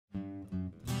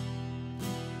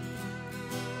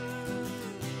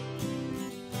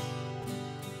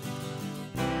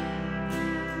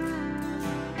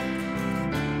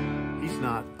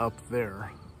up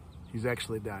there. He's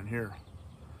actually down here.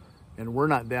 And we're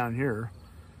not down here,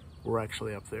 we're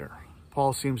actually up there.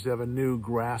 Paul seems to have a new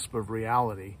grasp of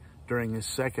reality during his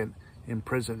second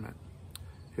imprisonment.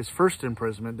 His first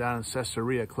imprisonment down in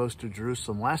Caesarea, close to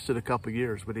Jerusalem, lasted a couple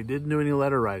years, but he didn't do any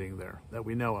letter writing there that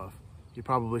we know of. He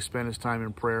probably spent his time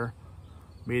in prayer,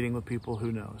 meeting with people,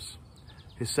 who knows.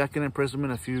 His second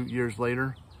imprisonment a few years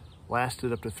later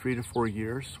lasted up to 3 to 4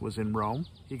 years, was in Rome.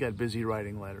 He got busy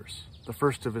writing letters. The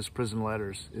first of his prison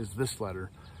letters is this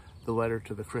letter, the letter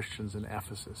to the Christians in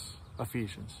Ephesus,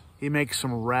 Ephesians. He makes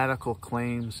some radical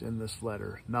claims in this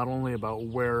letter, not only about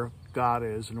where God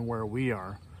is and where we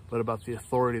are, but about the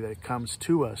authority that comes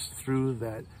to us through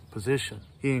that position.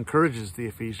 He encourages the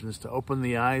Ephesians to open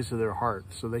the eyes of their heart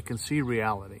so they can see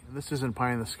reality. And this isn't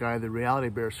pie in the sky. The reality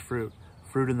bears fruit.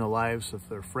 Fruit in the lives of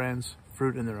their friends,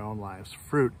 fruit in their own lives,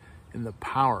 fruit in the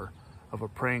power of a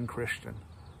praying Christian,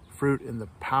 fruit in the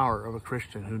power of a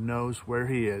Christian who knows where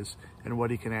he is and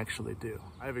what he can actually do.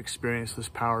 I've experienced this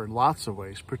power in lots of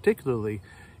ways, particularly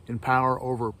in power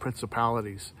over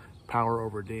principalities, power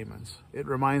over demons. It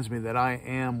reminds me that I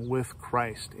am with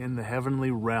Christ in the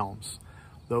heavenly realms,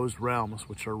 those realms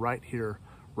which are right here,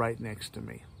 right next to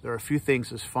me. There are a few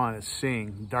things as fun as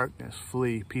seeing darkness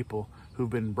flee people who've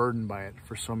been burdened by it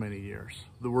for so many years.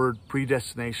 The word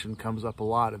predestination comes up a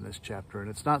lot in this chapter, and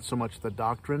it's not so much the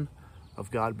doctrine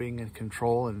of God being in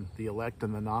control and the elect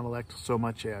and the non-elect, so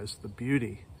much as the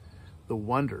beauty, the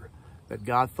wonder that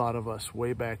God thought of us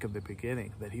way back in the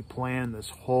beginning, that he planned this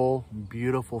whole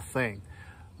beautiful thing,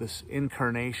 this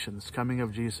incarnation, this coming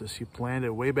of Jesus. He planned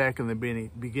it way back in the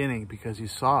beginning because he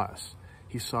saw us.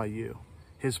 He saw you.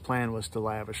 His plan was to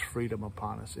lavish freedom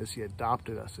upon us as he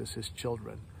adopted us as his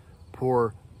children,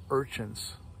 poor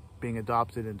urchins being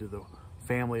adopted into the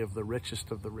family of the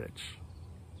richest of the rich,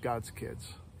 God's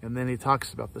kids. And then he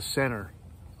talks about the center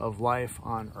of life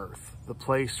on earth, the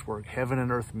place where heaven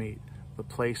and earth meet, the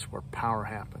place where power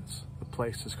happens. The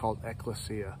place is called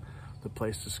ecclesia. The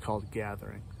place is called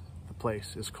gathering. The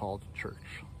place is called church.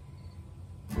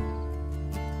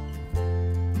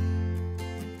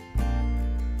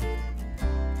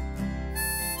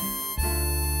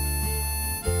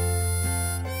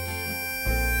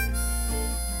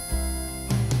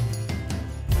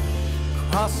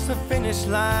 Across the finish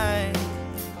line,